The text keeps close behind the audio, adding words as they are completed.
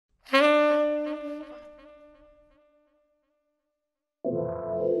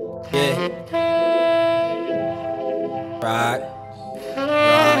Yeah. Right.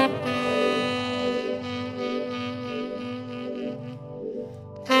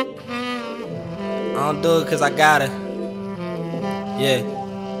 I don't do it cause I gotta. Yeah.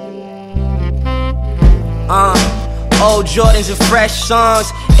 Old Jordans and fresh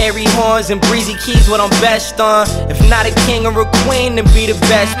songs, airy horns and breezy keys, what I'm best on. If not a king or a queen, then be the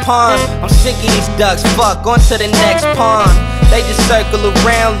best pawn. I'm sick of these ducks, fuck, on to the next pond. They just circle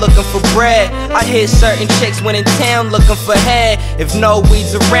around looking for bread. I hear certain chicks when in town looking for head. If no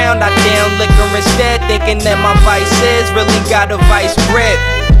weeds around, I down liquor instead, thinking that my vice is really got a vice grip.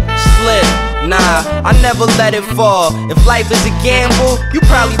 Slip. Nah, I never let it fall. If life is a gamble, you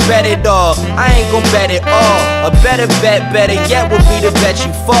probably bet it all. I ain't gon' bet it all. A better bet, better yet, will be the bet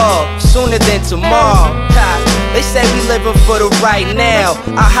you fall sooner than tomorrow. They say we living for the right now.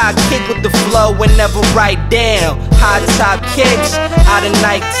 I high kick with the flow and never write down. High top kicks out of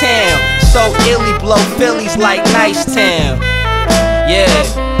night town. So illy blow Phillies like Nice Town. Yeah,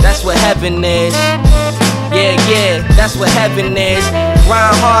 that's what heaven is. Yeah, yeah, that's what heaven is.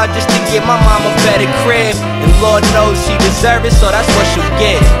 Grind hard just to get my mama better crib, and Lord knows she deserve it, so that's what she'll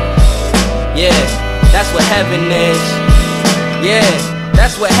get. Yeah, that's what heaven is. Yeah,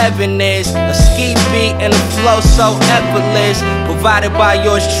 that's what heaven is. A ski beat and a flow so effortless, provided by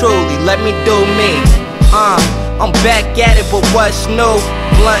yours truly. Let me do me. I'm back at it, but what's new?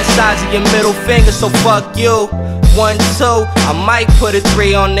 Blunt size of your middle finger, so fuck you. 1, 2, I might put a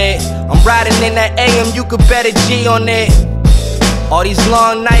 3 on it. I'm riding in that AM, you could bet a G on it. All these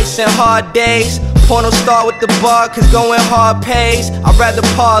long nights and hard days, porno star with the bar, cause going hard pays. I'd rather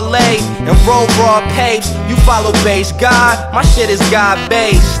parlay and roll raw papes. You follow base God, my shit is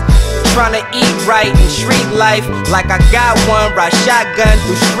God-based. Tryna eat right in street life, like I got one, ride shotgun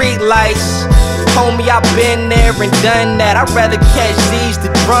through street lights. Homie, I've been there and done that. I'd rather catch these, the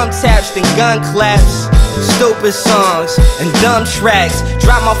drum taps, than gun claps. Stupid songs and dumb tracks.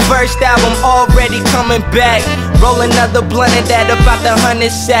 Drop my first album, already coming back. Roll another blunt of that about the 100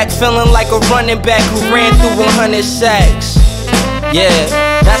 sack. Feeling like a running back who ran through 100 sacks. Yeah,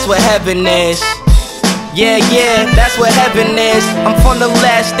 that's what heaven is. Yeah, yeah, that's what heaven is. I'm from the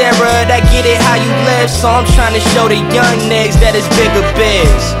last era that get it how you live, so I'm trying to show the young niggas that it's bigger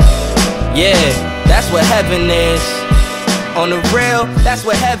biz. Yeah, that's what heaven is. On the real, that's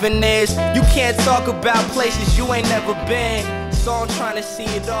what heaven is. You can't talk about places you ain't never been, so I'm trying to see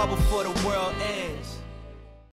it all before the world ends.